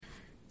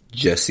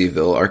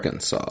Jessieville,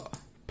 Arkansas.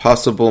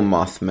 Possible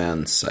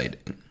Mothman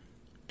sighting.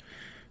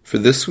 For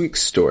this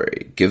week's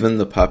story, given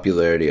the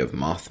popularity of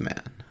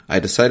Mothman, I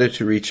decided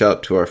to reach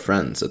out to our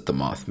friends at the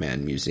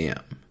Mothman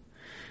Museum.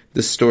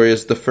 This story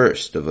is the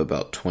first of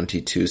about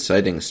 22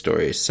 sighting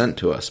stories sent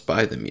to us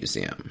by the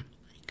museum.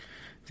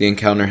 The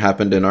encounter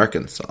happened in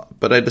Arkansas,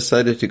 but I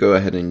decided to go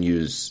ahead and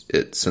use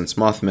it since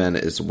Mothman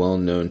is well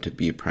known to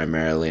be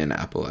primarily an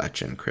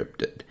Appalachian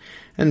cryptid,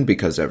 and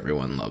because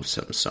everyone loves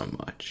him so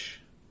much.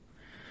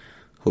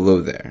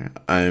 Hello there.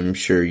 I'm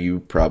sure you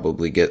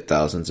probably get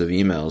thousands of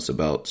emails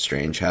about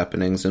strange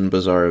happenings and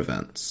bizarre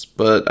events,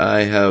 but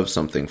I have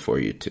something for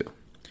you too.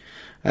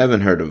 I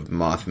haven't heard of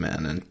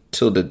Mothman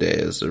until today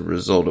as a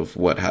result of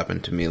what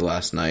happened to me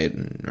last night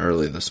and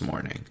early this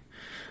morning.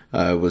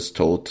 I was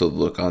told to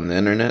look on the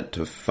internet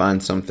to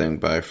find something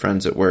by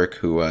friends at work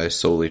who I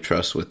solely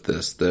trust with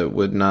this that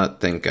would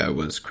not think I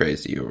was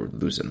crazy or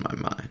losing my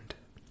mind.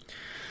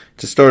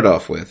 To start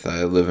off with,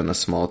 I live in a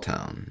small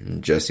town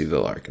in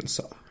Jessieville,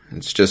 Arkansas.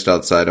 It's just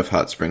outside of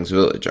Hot Springs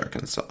Village,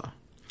 Arkansas.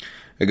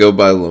 I go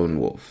by Lone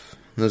Wolf.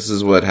 This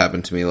is what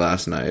happened to me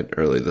last night,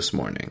 early this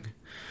morning.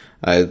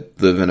 I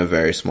live in a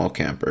very small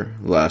camper.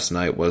 Last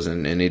night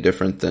wasn't any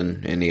different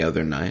than any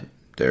other night.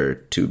 There are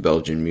 2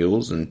 Belgian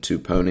mules and 2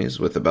 ponies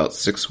with about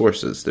 6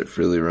 horses that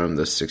freely roam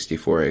this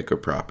 64-acre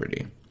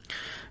property.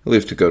 I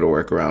leave to go to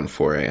work around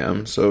 4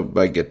 a.m., so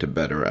I get to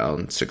bed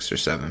around 6 or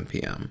 7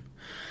 p.m.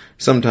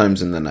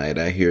 Sometimes in the night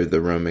I hear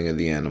the roaming of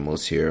the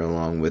animals here,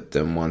 along with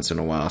them once in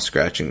a while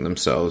scratching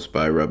themselves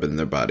by rubbing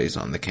their bodies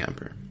on the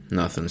camper.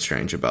 Nothing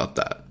strange about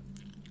that.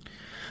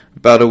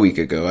 About a week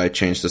ago, I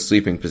changed the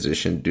sleeping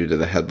position due to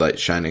the headlight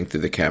shining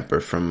through the camper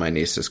from my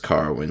niece's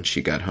car when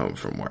she got home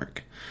from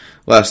work.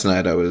 Last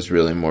night I was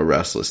really more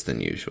restless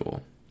than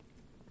usual.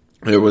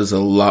 There was a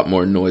lot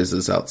more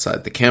noises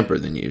outside the camper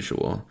than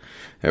usual.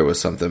 There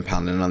was something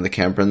pounding on the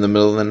camper in the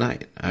middle of the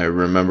night. I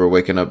remember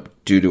waking up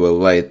due to a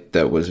light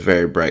that was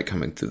very bright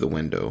coming through the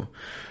window.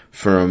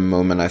 For a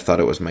moment I thought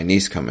it was my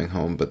niece coming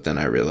home, but then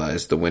I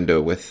realized the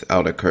window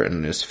without a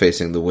curtain is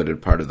facing the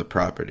wooded part of the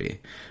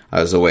property.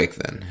 I was awake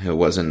then. It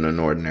wasn't an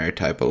ordinary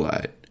type of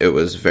light. It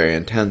was very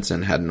intense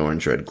and had an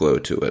orange-red glow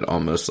to it,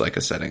 almost like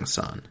a setting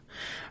sun.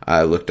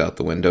 I looked out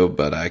the window,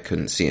 but I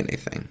couldn't see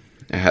anything.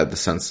 I had the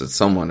sense that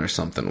someone or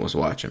something was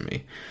watching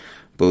me.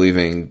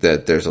 Believing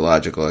that there's a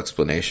logical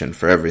explanation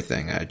for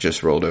everything, I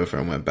just rolled over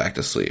and went back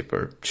to sleep,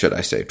 or should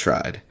I say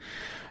tried.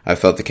 I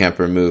felt the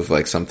camper move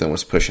like something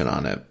was pushing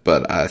on it,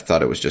 but I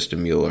thought it was just a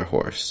mule or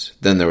horse.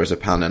 Then there was a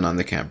pounding on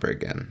the camper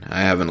again.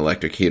 I have an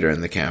electric heater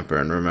in the camper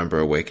and remember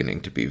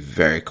awakening to be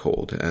very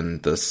cold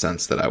and the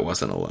sense that I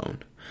wasn't alone.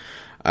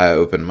 I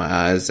opened my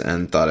eyes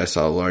and thought I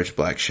saw a large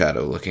black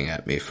shadow looking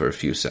at me for a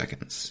few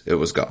seconds. It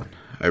was gone.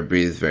 I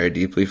breathed very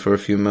deeply for a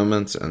few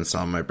moments and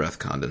saw my breath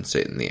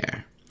condensate in the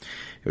air.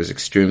 It was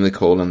extremely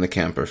cold on the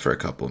camper for a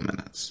couple of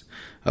minutes.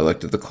 I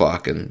looked at the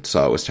clock and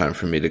saw it was time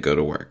for me to go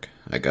to work.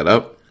 I got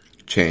up,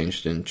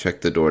 changed, and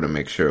checked the door to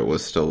make sure it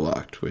was still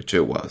locked, which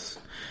it was.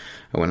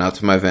 I went out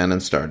to my van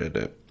and started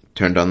it,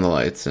 turned on the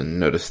lights, and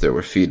noticed there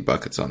were feed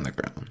buckets on the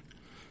ground.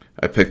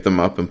 I picked them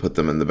up and put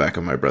them in the back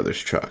of my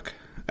brother's truck.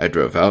 I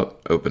drove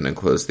out, opened and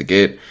closed the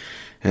gate,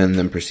 and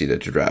then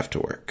proceeded to drive to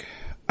work.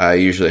 I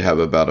usually have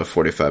about a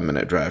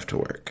 45-minute drive to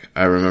work.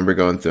 I remember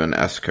going through an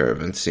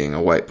S-curve and seeing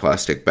a white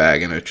plastic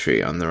bag in a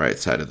tree on the right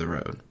side of the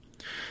road.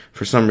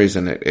 For some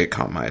reason, it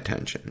caught my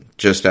attention.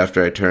 Just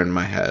after I turned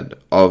my head,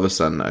 all of a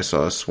sudden I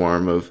saw a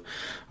swarm of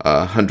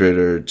 100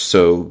 or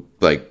so,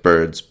 like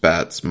birds,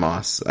 bats,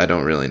 moths, I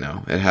don't really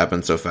know. It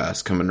happened so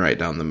fast, coming right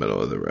down the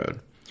middle of the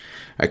road.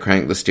 I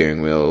cranked the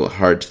steering wheel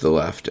hard to the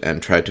left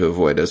and tried to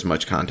avoid as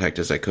much contact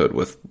as I could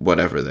with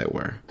whatever they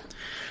were.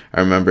 I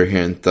remember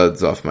hearing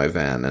thuds off my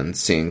van and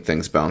seeing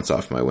things bounce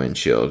off my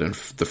windshield and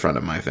the front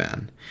of my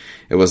van.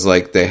 It was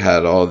like they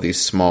had all these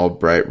small,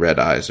 bright red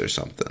eyes or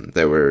something.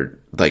 They were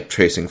like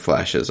tracing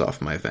flashes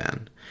off my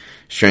van.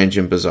 Strange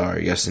and bizarre,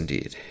 yes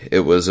indeed.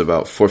 It was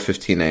about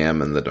 4:15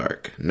 a.m. in the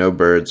dark. No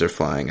birds are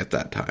flying at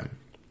that time.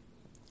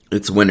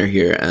 It's winter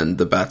here and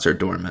the bats are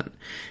dormant.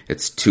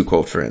 It's too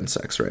cold for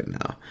insects right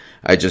now.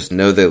 I just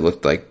know they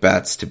looked like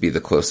bats to be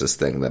the closest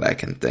thing that I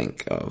can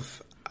think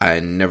of. I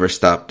never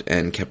stopped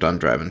and kept on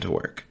driving to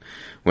work.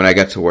 When I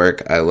got to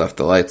work, I left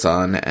the lights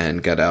on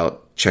and got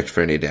out, checked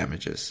for any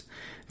damages.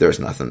 There was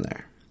nothing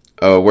there.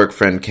 A work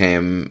friend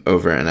came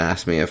over and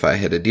asked me if I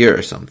hit a deer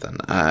or something.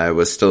 I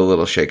was still a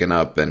little shaken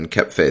up and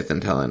kept faith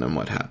in telling him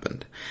what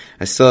happened.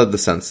 I still had the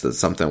sense that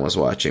something was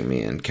watching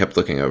me and kept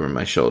looking over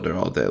my shoulder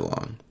all day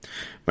long.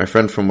 My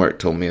friend from work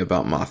told me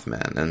about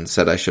Mothman and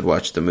said I should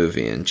watch the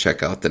movie and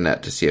check out the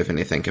net to see if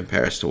anything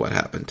compares to what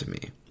happened to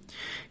me.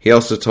 He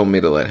also told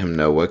me to let him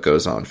know what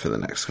goes on for the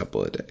next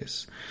couple of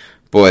days.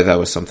 Boy, that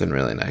was something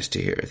really nice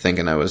to hear,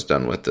 thinking I was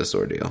done with this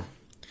ordeal.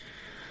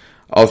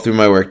 All through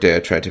my workday, I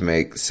tried to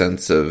make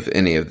sense of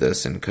any of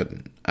this and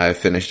couldn't. I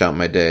finished out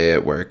my day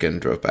at work and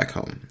drove back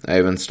home. I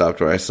even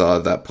stopped where I saw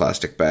that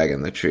plastic bag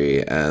in the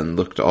tree and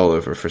looked all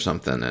over for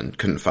something and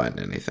couldn't find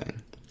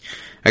anything.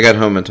 I got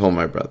home and told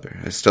my brother.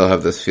 I still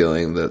have this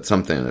feeling that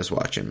something is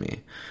watching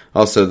me.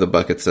 Also, the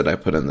buckets that I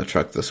put in the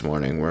truck this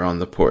morning were on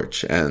the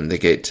porch, and the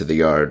gate to the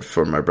yard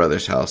for my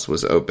brother's house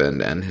was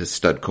open, and his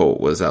stud colt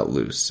was out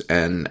loose,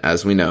 and,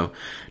 as we know,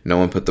 no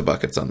one put the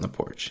buckets on the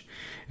porch.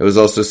 It was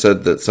also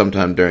said that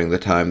sometime during the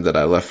time that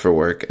I left for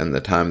work and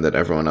the time that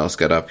everyone else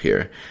got up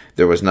here,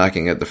 there was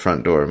knocking at the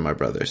front door of my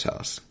brother's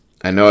house.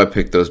 I know I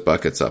picked those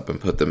buckets up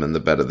and put them in the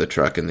bed of the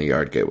truck, and the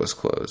yard gate was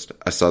closed.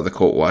 I saw the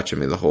colt watching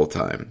me the whole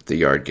time. The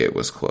yard gate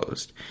was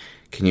closed.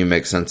 Can you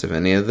make sense of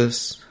any of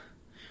this?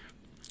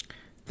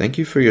 Thank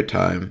you for your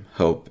time,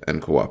 help,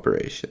 and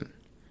cooperation.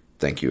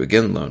 Thank you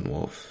again, Lone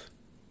Wolf.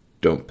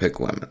 Don't pick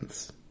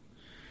lemons.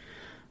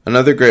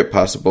 Another great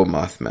possible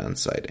Mothman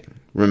sighting.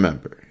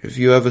 Remember, if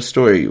you have a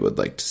story you would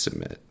like to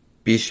submit,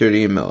 be sure to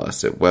email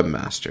us at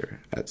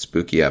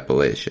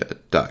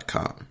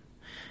webmaster@spookyappalachia.com.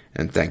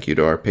 And thank you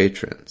to our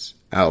patrons,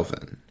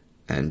 Alvin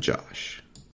and Josh.